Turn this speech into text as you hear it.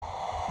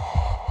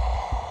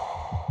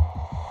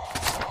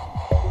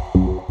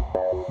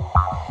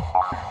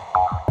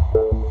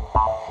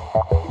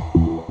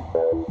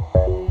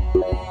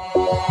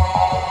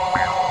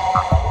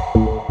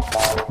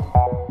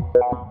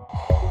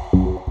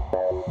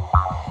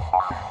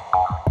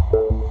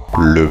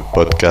Le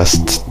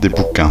podcast des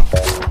bouquins.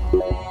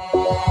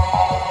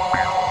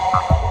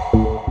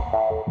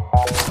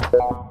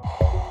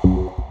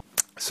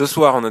 Ce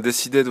soir, on a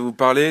décidé de vous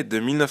parler de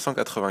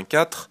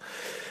 1984,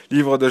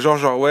 livre de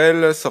George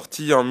Orwell,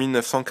 sorti en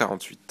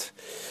 1948.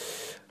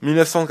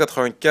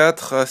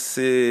 1984,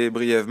 assez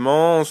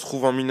brièvement, on se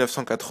trouve en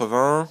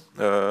 1980,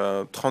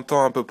 30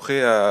 ans à peu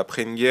près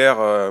après une guerre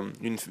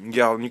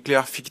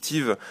nucléaire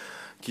fictive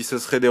qui se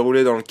serait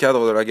déroulée dans le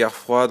cadre de la guerre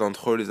froide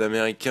entre les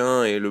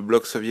Américains et le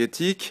bloc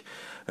soviétique.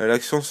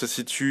 L'action se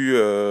situe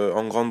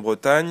en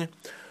Grande-Bretagne.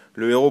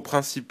 Le héros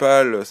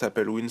principal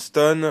s'appelle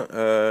Winston.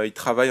 Il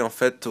travaille en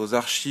fait aux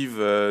archives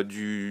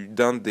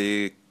d'un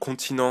des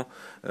continents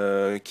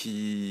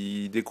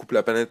qui découpe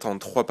la planète en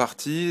 3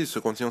 parties. Ce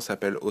continent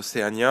s'appelle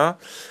Océania.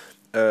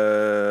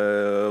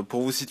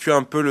 Pour vous situer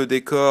un peu le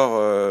décor,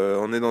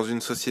 on est dans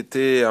une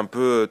société un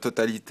peu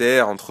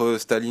totalitaire entre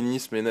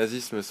stalinisme et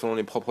nazisme selon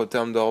les propres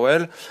termes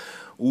d'Orwell,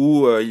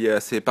 où il y a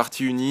ces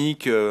partis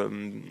uniques,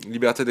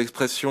 liberté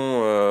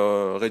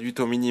d'expression réduite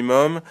au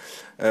minimum,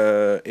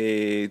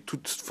 et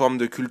toute forme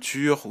de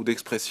culture ou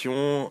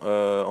d'expression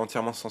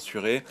entièrement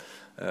censurée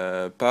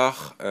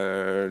par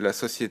la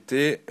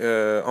société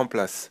en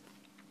place.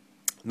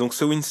 Donc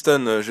ce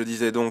Winston, je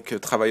disais donc,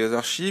 travaille aux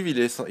archives.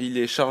 Il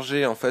est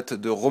chargé en fait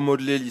de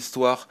remodeler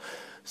l'histoire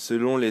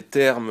selon les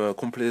termes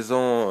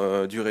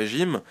complaisants du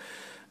régime.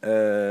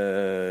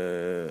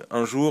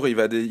 Un jour,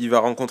 il va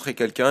rencontrer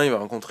quelqu'un, il va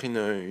rencontrer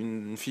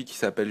une fille qui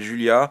s'appelle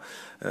Julia.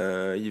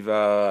 Il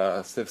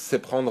va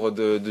s'éprendre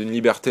d'une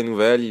liberté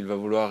nouvelle, il va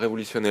vouloir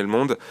révolutionner le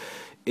monde.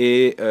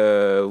 Et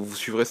vous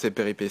suivrez ses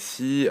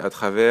péripéties à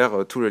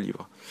travers tout le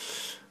livre.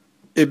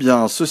 Eh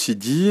bien, ceci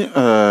dit,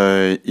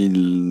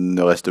 il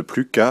ne reste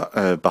plus qu'à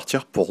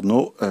partir pour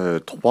nos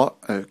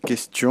 3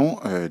 questions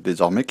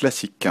désormais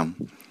classiques.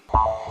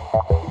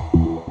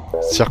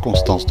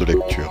 Circonstances de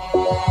lecture.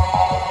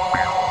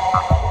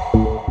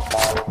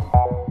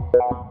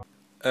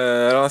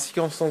 Alors, en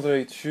circonstances de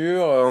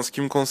lecture, en ce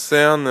qui me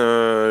concerne,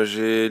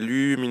 j'ai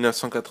lu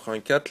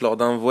 1984 lors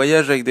d'un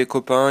voyage avec des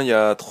copains il y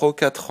a 3 ou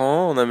 4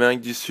 ans en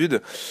Amérique du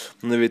Sud.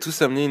 On avait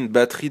tous amené une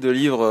batterie de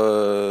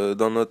livres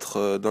dans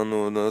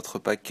notre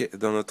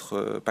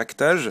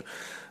pactage.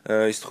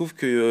 Il se trouve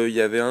qu'il y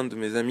avait un de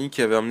mes amis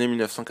qui avait amené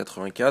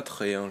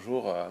 1984 et un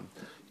jour,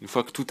 une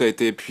fois que tout a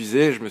été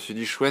épuisé, je me suis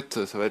dit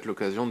chouette, ça va être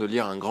l'occasion de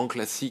lire un grand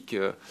classique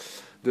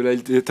de la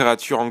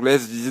littérature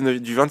anglaise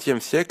du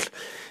XXe siècle.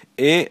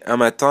 Et un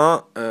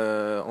matin,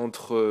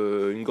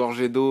 entre une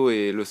gorgée d'eau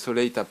et le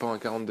soleil tapant à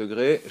 40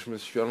 degrés, je me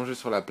suis allongé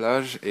sur la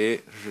plage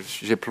et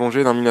j'ai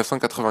plongé dans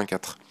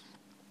 1984.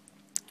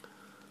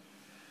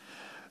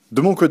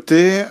 De mon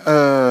côté,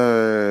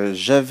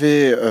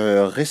 j'avais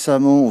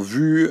récemment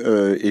vu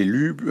et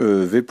lu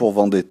V pour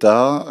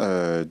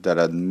Vendetta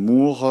d'Alan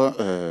Moore.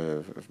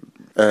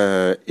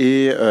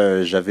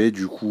 J'avais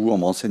du coup, en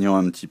me renseignant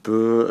un petit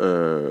peu,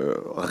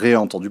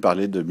 réentendu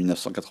parler de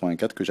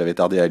 1984 que j'avais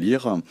tardé à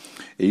lire.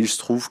 Et il se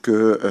trouve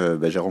que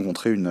j'ai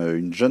rencontré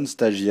une jeune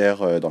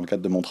stagiaire dans le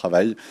cadre de mon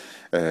travail,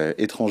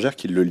 étrangère,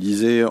 qui le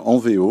lisait en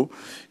VO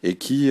et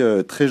qui,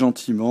 très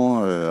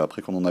gentiment,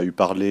 après qu'on en a eu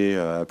parlé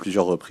à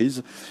plusieurs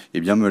reprises, eh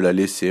bien, me l'a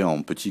laissé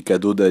en petit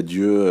cadeau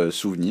d'adieu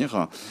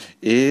souvenir.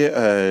 Et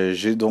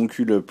j'ai donc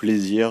eu le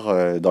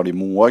plaisir, dans les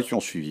mois qui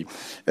ont suivi,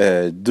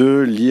 de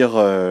lire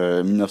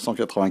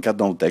 1984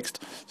 dans le texte.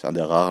 C'est un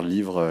des rares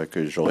livres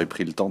que j'aurais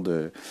pris le temps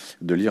de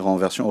lire en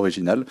version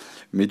originale,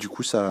 mais du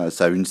coup ça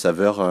a une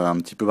saveur un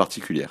petit peu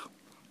particulière.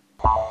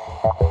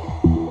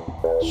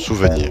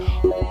 Souvenir.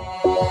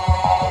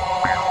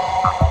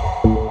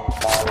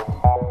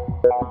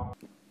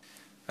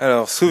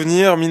 Alors,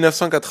 souvenir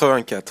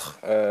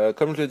 1984.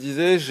 Comme je le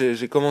disais,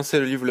 j'ai commencé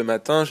le livre le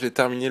matin, je l'ai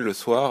terminé le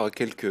soir,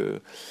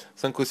 quelques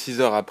 5 ou 6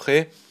 heures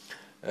après.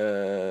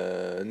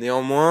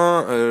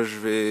 Néanmoins, je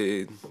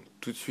vais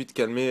tout de suite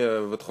calmer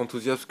votre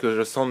enthousiasme que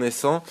je sens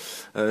naissant.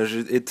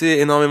 J'ai été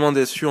énormément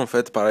déçu en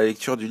fait par la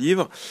lecture du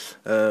livre.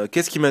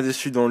 Qu'est-ce qui m'a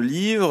déçu dans le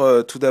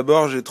livre? Tout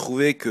d'abord, j'ai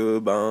trouvé que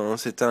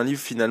c'était un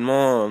livre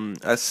finalement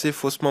assez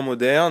faussement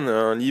moderne,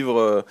 un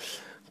livre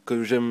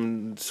que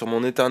j'aime sur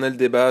mon éternel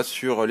débat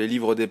sur les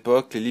livres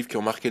d'époque, les livres qui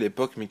ont marqué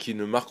l'époque mais qui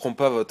ne marqueront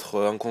pas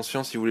votre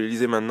inconscient si vous les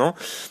lisez maintenant.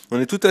 On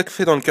est tout à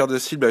fait dans le cœur de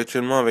cible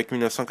actuellement avec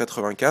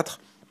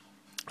 1984.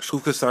 Je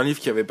trouve que c'est un livre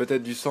qui avait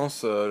peut-être du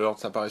sens lors de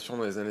sa parution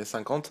dans les années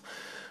 50.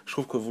 Je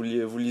trouve que vous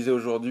le lisez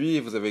aujourd'hui et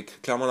vous avez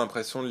clairement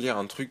l'impression de lire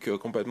un truc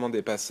complètement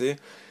dépassé,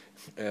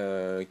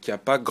 qui n'a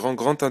pas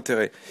grand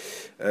intérêt.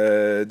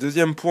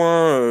 Deuxième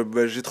point,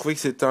 j'ai trouvé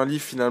que c'était un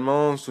livre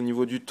finalement au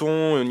niveau du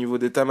ton et au niveau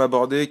des thèmes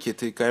abordés qui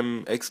était quand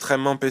même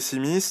extrêmement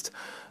pessimiste,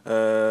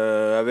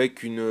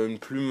 avec une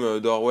plume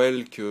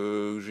d'Orwell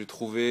que j'ai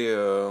trouvé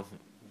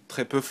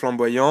très peu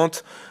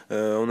flamboyante.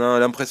 On a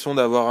l'impression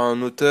d'avoir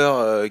un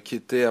auteur qui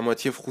était à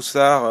moitié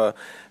froussard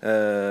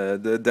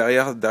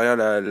derrière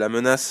la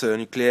menace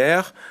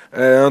nucléaire.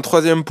 Un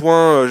troisième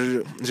point,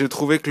 j'ai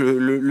trouvé que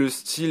le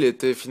style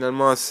était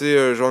finalement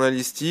assez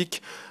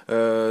journalistique.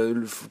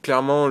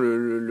 Clairement,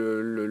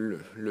 le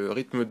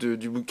rythme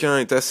du bouquin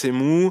est assez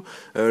mou.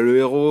 Le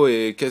héros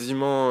est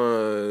quasiment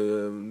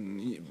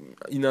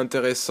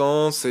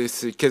inintéressant.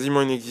 C'est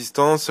quasiment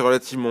inexistant. C'est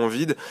relativement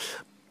vide.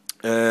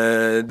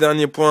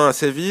 Dernier point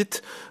assez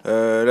vite,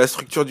 la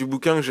structure du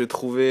bouquin que j'ai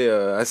trouvé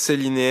assez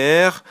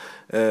linéaire.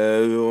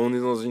 On est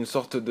dans une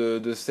sorte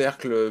de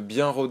cercle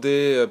bien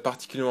rodé,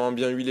 particulièrement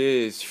bien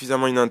huilé et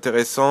suffisamment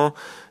inintéressant.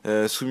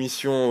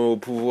 Soumission au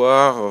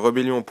pouvoir,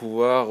 rébellion au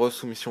pouvoir,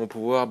 resoumission au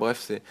pouvoir.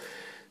 Bref,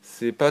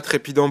 c'est pas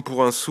trépidant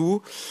pour un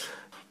sou.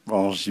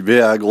 Bon, JB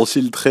a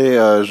grossi le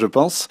trait, je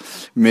pense,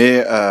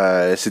 mais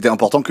c'était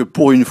important que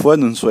pour une fois,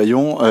 nous ne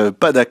soyons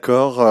pas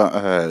d'accord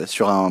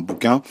sur un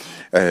bouquin,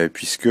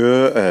 puisque,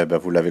 bah,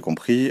 vous l'avez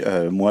compris,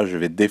 moi je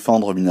vais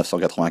défendre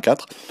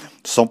 1984,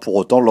 sans pour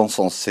autant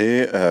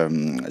l'encenser.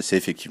 C'est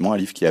effectivement un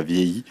livre qui a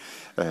vieilli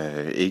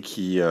et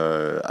qui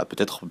a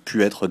peut-être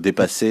pu être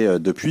dépassé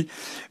depuis.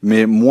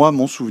 Mais moi,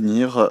 mon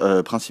souvenir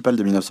principal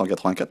de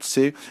 1984,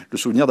 c'est le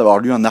souvenir d'avoir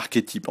lu un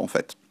archétype, en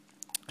fait.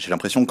 J'ai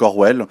l'impression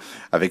qu'Orwell,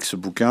 avec ce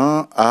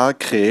bouquin, a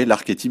créé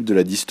l'archétype de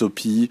la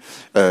dystopie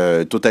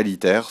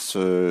totalitaire,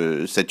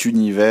 cet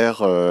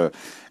univers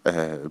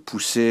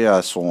poussé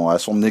à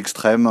son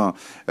extrême,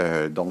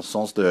 dans le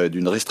sens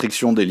d'une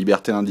restriction des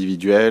libertés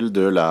individuelles,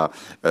 de la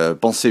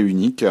pensée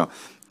unique,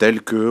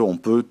 tel que on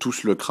peut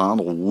tous le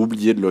craindre ou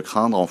oublier de le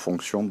craindre en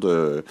fonction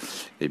de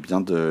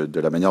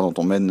la manière dont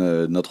on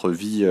mène notre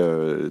vie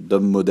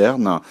d'homme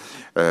moderne,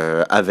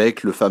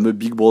 avec le fameux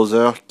Big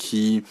Brother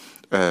qui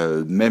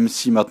même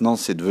si maintenant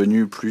c'est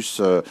devenu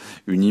plus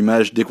une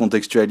image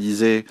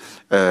décontextualisée,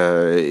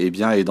 eh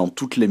bien est dans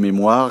toutes les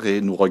mémoires et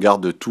nous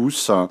regarde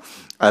tous,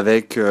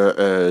 avec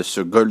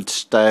ce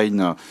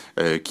Goldstein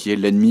qui est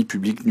l'ennemi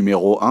public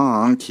numéro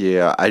un, hein, qui est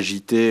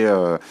agité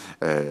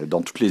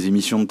dans toutes les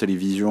émissions de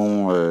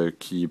télévision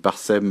qui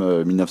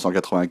parsèment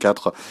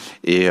 1984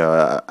 et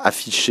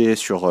affiché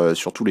sur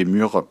tous les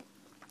murs,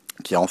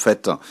 qui est en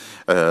fait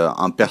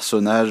un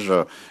personnage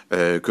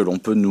que l'on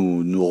peut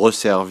nous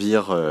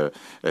resservir,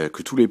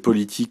 que tous les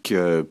politiques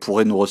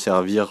pourraient nous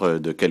resservir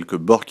de quelque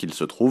bord qu'il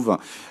se trouve.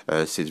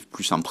 C'est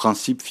plus un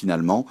principe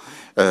finalement.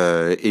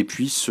 Et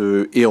puis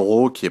ce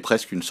héros qui est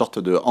presque une sorte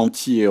de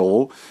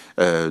anti-héros,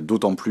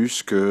 d'autant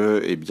plus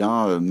que, eh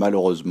bien,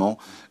 malheureusement,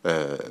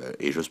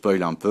 et je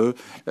spoil un peu,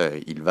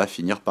 il va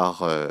finir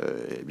par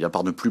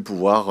ne plus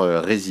pouvoir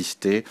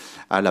résister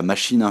à la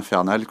machine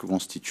infernale que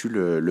constitue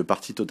le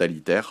parti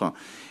totalitaire.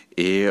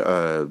 Et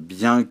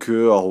bien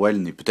que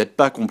Orwell n'ait peut-être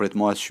pas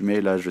complètement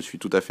assumé, là je suis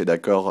tout à fait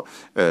d'accord,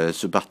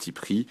 ce parti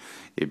pris,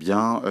 eh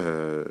bien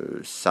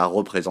ça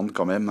représente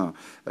quand même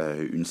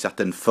une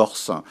certaine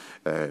force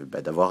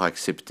d'avoir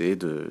accepté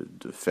de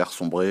faire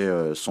sombrer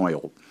son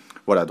héros.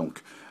 Voilà, donc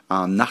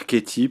un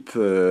archétype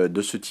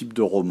de ce type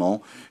de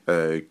roman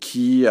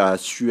qui a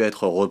su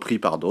être repris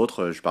par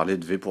d'autres. Je parlais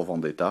de V pour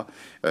Vendetta,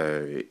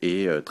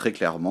 et très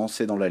clairement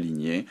c'est dans la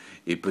lignée,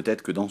 et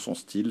peut-être que dans son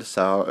style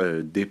ça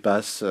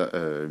dépasse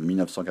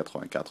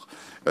 1984.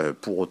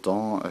 Pour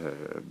autant,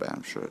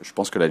 je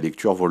pense que la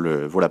lecture vaut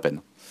la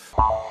peine.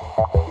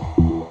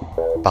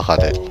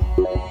 Parallèle.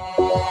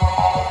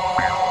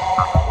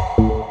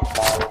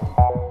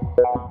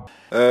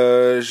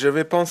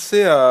 J'avais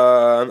pensé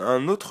à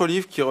un autre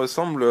livre qui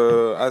ressemble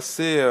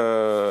assez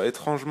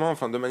étrangement,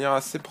 enfin de manière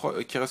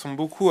qui ressemble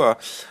beaucoup à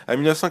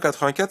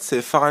 1984,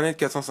 c'est Fahrenheit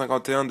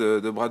 451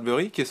 de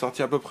Bradbury, qui est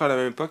sorti à peu près à la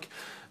même époque.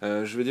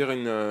 Je vais dire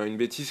une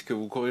bêtise que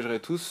vous corrigerez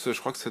tous, je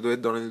crois que ça doit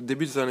être dans le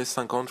début des années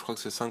 50, je crois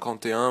que c'est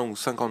 51 ou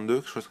 52,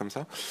 quelque chose comme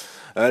ça.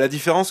 La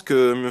différence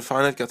que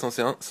Fahrenheit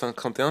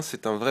 451,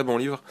 c'est un vrai bon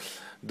livre,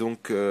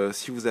 donc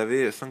si vous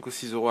avez 5 ou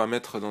 6 euros à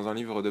mettre dans un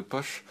livre de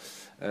poche,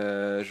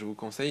 je vous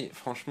conseille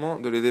franchement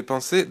de les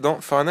dépenser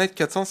dans Fahrenheit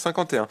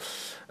 451.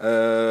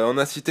 On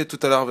a cité tout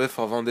à l'heure V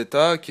for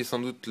Vendetta, qui est sans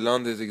doute l'un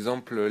des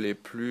exemples les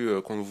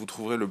plus qu'on vous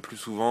trouverez le plus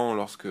souvent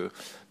lorsque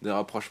des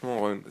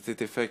rapprochements ont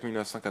été faits avec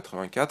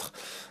 1984.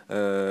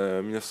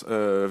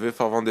 V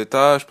for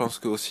Vendetta, je pense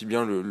que aussi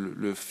bien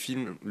le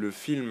film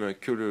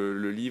que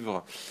le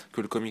livre, que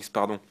le comics,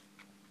 pardon,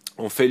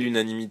 on fait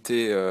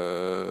l'unanimité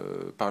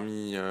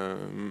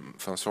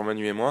sur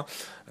Manu et moi.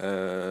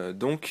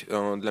 Donc,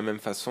 de la même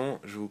façon,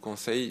 je vous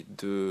conseille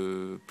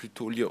de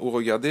plutôt lire ou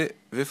regarder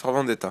V for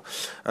Vendetta.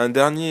 Un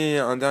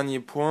dernier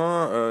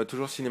point,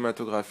 toujours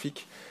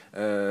cinématographique,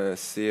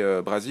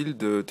 c'est Brasil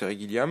de Terry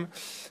Gilliam,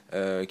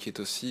 qui est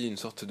aussi une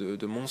sorte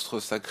de monstre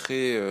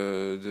sacré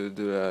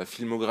de la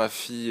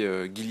filmographie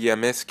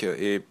gilliamesque,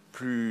 et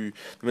de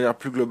manière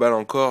plus globale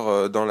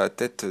encore dans la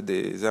tête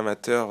des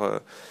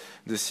amateurs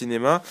de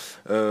cinéma.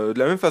 De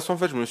la même façon, en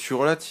fait, je me suis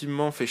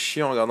relativement fait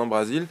chier en regardant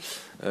Brasil.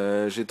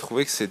 J'ai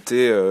trouvé que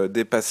c'était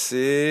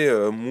dépassé,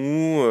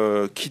 mou,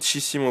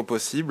 kitschissime au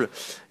possible,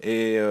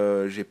 et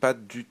j'ai pas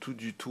du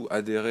tout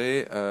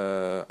adhéré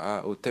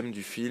au thème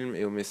du film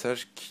et au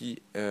message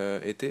qui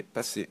était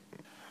passé.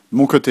 De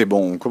mon côté,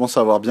 bon, on commence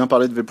à avoir bien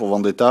parlé de V pour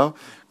Vendetta.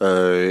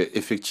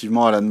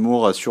 Effectivement, Alan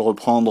Moore a su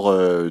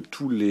reprendre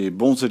tous les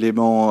bons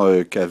éléments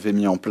qu'avait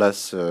mis en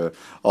place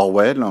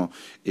Orwell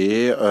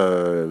et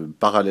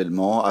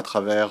parallèlement, à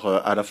travers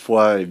à la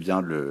fois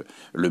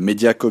le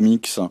média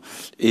comics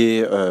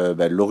et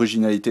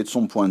l'originalité de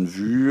son point de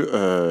vue,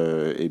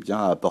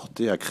 a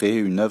apporté, a créé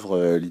une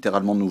œuvre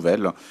littéralement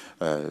nouvelle.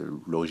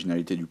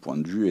 L'originalité du point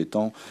de vue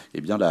étant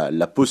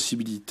la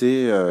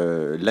possibilité,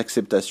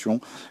 l'acceptation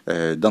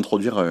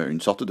d'introduire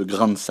une sorte de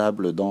grain de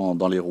sable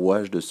dans les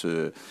rouages de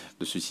ce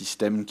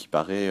système qui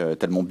paraît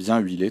tellement bien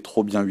huilé,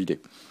 trop bien huilé.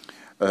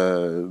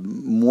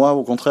 Moi,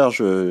 au contraire,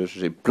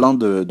 j'ai plein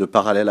de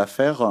parallèles à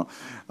faire.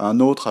 Un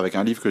autre avec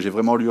un livre que j'ai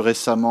vraiment lu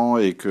récemment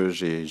et que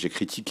j'ai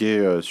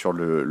critiqué sur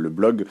le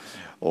blog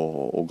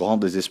au grand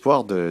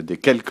désespoir des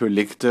quelques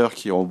lecteurs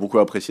qui ont beaucoup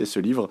apprécié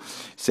ce livre,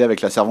 c'est avec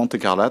La Servante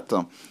écarlate.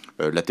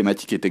 La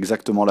thématique est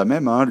exactement la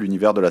même, hein.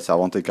 L'univers de La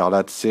Servante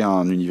écarlate, c'est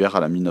un univers à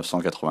la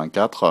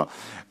 1984,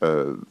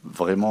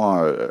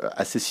 vraiment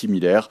assez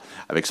similaire,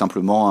 avec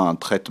simplement un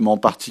traitement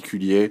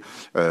particulier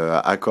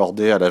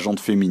accordé à la gente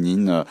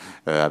féminine,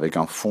 avec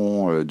un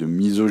fond de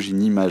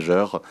misogynie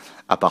majeure.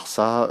 À part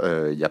ça,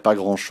 il n'y a pas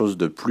grand-chose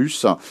de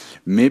plus.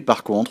 Mais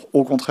par contre,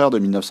 au contraire de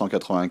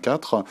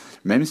 1984,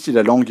 même si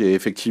la langue est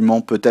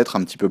effectivement peut-être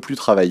un petit peu plus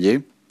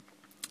travaillée,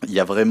 il n'y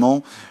a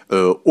vraiment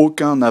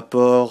aucun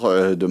apport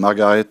de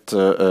Margaret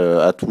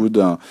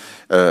Atwood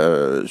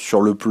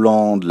sur le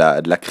plan de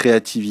la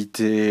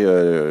créativité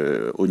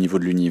au niveau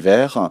de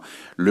l'univers.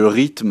 Le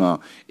rythme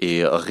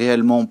est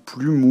réellement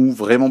plus mou,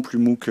 vraiment plus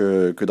mou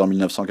que dans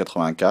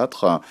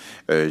 1984,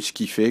 ce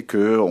qui fait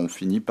qu'on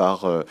finit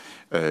par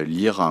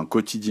lire un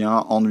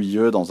quotidien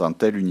ennuyeux dans un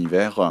tel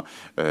univers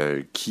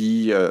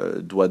qui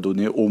doit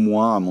donner au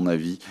moins, à mon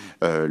avis,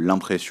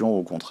 l'impression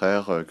au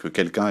contraire que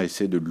quelqu'un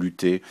essaie de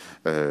lutter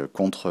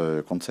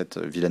contre cette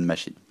vilaine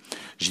machine.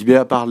 JB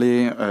a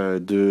parlé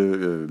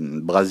de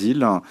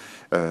Brasil.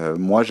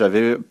 Moi,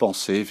 j'avais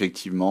pensé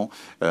effectivement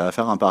à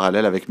faire un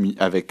parallèle avec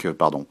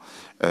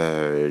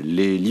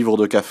les livres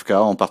de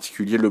Kafka, en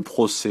particulier le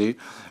procès.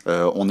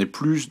 On est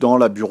plus dans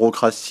la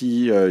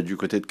bureaucratie du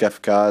côté de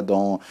Kafka,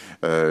 dans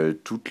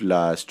toute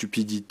la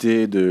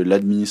stupidité de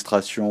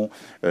l'administration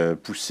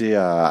poussée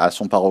à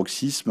son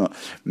paroxysme,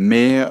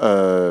 mais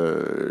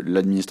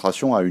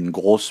l'administration a une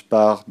grosse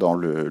part dans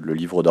le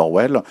livre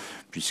d'Orwell,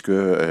 puisque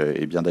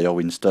d'ailleurs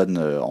Winston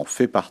en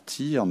fait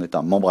partie, en est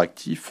un membre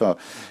actif,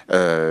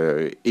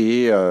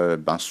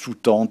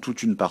 sous-tend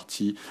toute une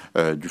partie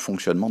du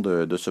fonctionnement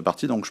de ce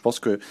parti. Donc je pense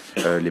que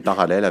les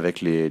parallèles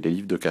avec les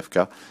livres de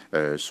Kafka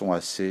sont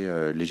assez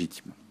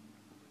légitimes.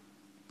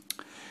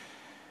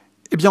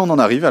 Eh bien, on en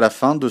arrive à la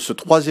fin de ce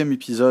 3e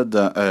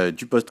épisode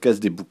du podcast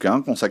des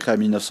bouquins consacré à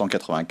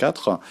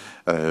 1984.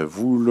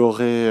 Vous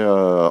l'aurez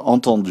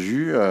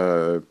entendu,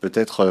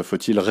 peut-être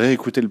faut-il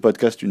réécouter le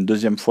podcast une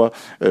deuxième fois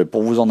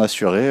pour vous en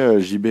assurer.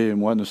 JB et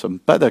moi ne sommes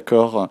pas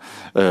d'accord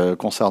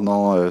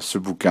concernant ce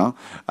bouquin.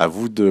 À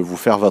vous de vous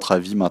faire votre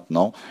avis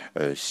maintenant,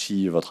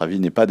 si votre avis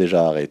n'est pas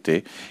déjà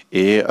arrêté.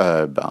 Et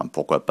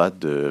pourquoi pas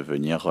de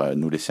venir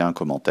nous laisser un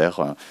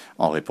commentaire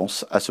en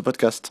réponse à ce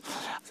podcast.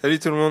 Salut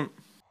tout le monde!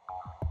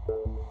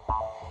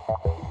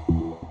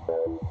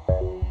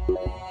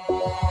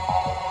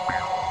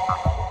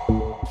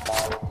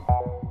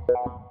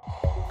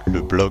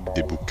 Le blog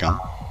des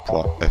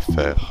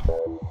bouquins.fr